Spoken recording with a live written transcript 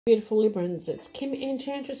Beautiful Librans, it's Kim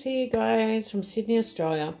Enchantress here, guys, from Sydney,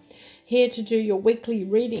 Australia, here to do your weekly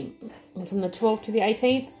reading from the 12th to the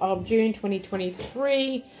 18th of June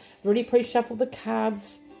 2023. I've already pre-shuffled the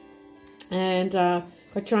cards and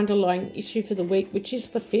got your underlying issue for the week, which is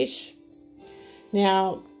the fish.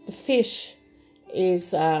 Now, the fish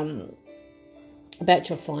is about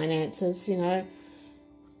your finances, you know,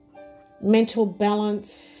 mental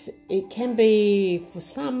balance. It can be for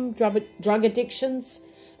some drug addictions,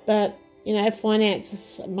 but, you know,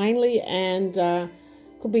 finances mainly, and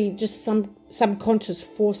could be just some subconscious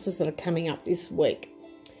forces that are coming up this week.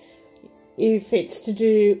 If it's to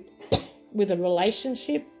do with a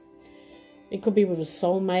relationship, it could be with a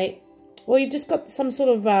soulmate, or you've just got some sort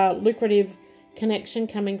of lucrative connection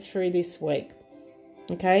coming through this week.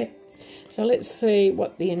 Okay, so let's see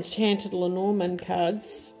what the Enchanted Lenormand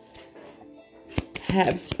cards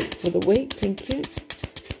have for the week. Thank you.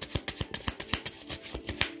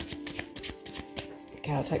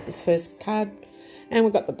 Okay, I'll take this first card. And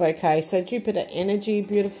we've got the bouquet. So Jupiter energy,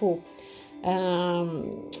 beautiful.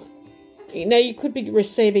 You know, you could be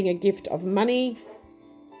receiving a gift of money.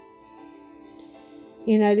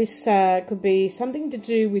 You know, this could be something to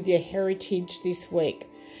do with your heritage this week.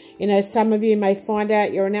 You know, some of you may find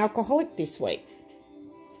out you're an alcoholic this week.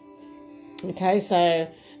 Okay,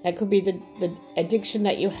 so that could be the addiction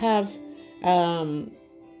that you have.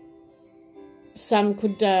 Some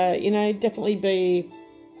could, you know, definitely be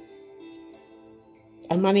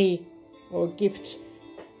a money or a gift,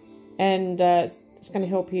 and it's going to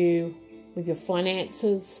help you with your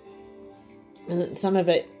finances. And some of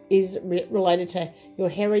it is related to your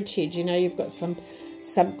heritage. You know, you've got some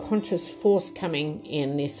subconscious force coming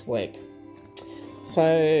in this week.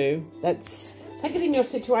 So that's, take it in your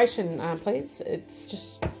situation, please. It's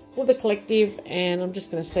just for the collective, and I'm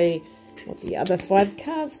just going to see what the other 5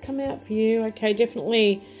 cards come out for you. Okay,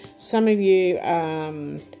 definitely some of you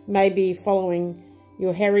may be following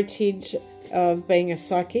your heritage of being a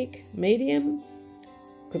psychic medium.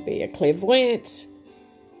 Could be a clairvoyant.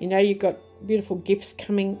 You know, you've got beautiful gifts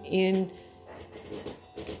coming in,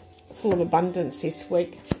 full of abundance this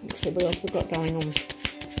week. Let's see what else we've got going on.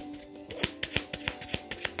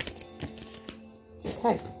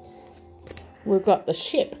 Okay, we've got the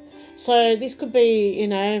ship. So this could be, you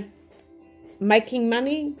know, making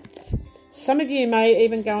money. Some of you may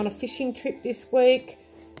even go on a fishing trip this week.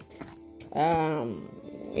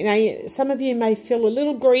 You know, some of you may feel a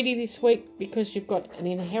little greedy this week because you've got an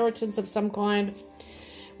inheritance of some kind.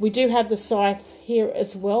 We do have the scythe here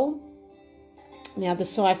as well. Now, the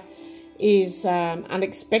scythe is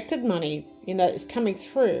unexpected money. You know, it's coming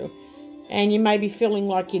through, and you may be feeling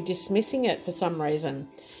like you're dismissing it for some reason.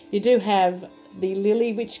 You do have the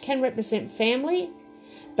lily, which can represent family,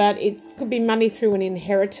 but it could be money through an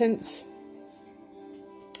inheritance,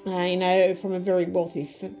 you know, from a very wealthy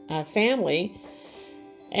family,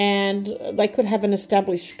 and they could have an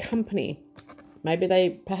established company. Maybe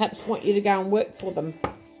they perhaps want you to go and work for them.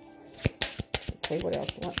 Let's see what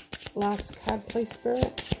else. Last card, please,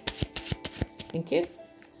 Spirit. Thank you.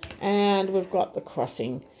 And we've got the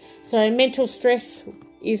crossing. So mental stress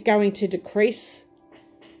is going to decrease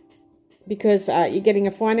because you're getting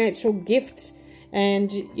a financial gift, and,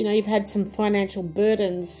 you know, you've had some financial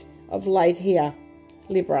burdens of late here,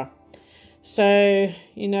 Libra. So,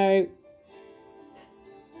 you know,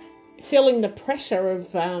 feeling the pressure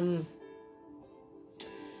of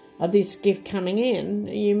this gift coming in,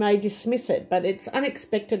 you may dismiss it, but it's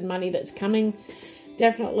unexpected money that's coming,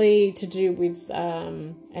 definitely to do with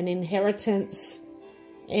an inheritance.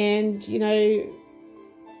 And, you know,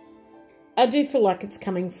 I do feel like it's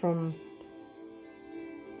coming from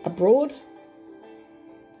abroad,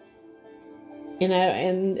 you know,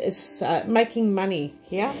 and it's making money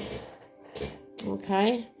here.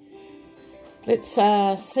 Okay, let's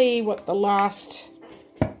see what the last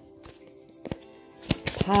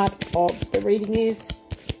part of the reading is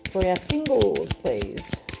for our singles,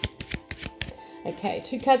 please. Okay,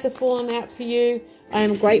 2 cards have fallen out for you. I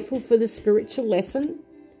am grateful for the spiritual lesson.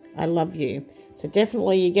 I love you. So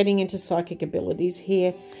definitely you're getting into psychic abilities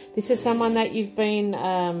here. This is someone that you've been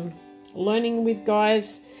learning with,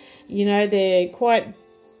 guys. You know, they're quite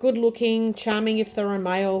good looking, charming if they're a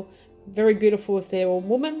male, very beautiful if they're a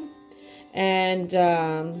woman. And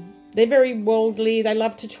they're very worldly. They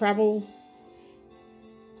love to travel.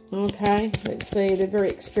 Okay, let's see. They're very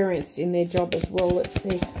experienced in their job as well. Let's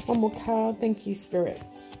see. One more card. Thank you, Spirit.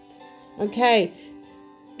 Okay.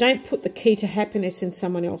 Don't put the key to happiness in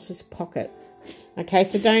someone else's pocket. Okay,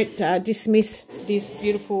 so don't dismiss this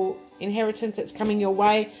beautiful inheritance that's coming your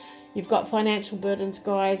way. You've got financial burdens,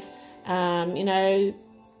 guys. You know,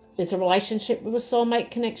 There's a relationship with a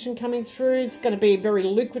soulmate connection coming through. It's going to be a very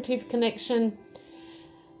lucrative connection.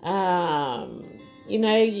 You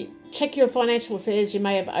know, check your financial affairs. You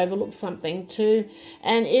may have overlooked something too.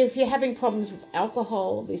 And if you're having problems with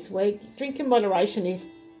alcohol this week, drink in moderation if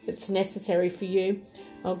it's necessary for you.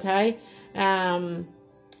 Okay.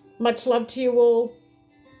 Much love to you all.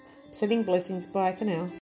 Sending blessings. Bye for now.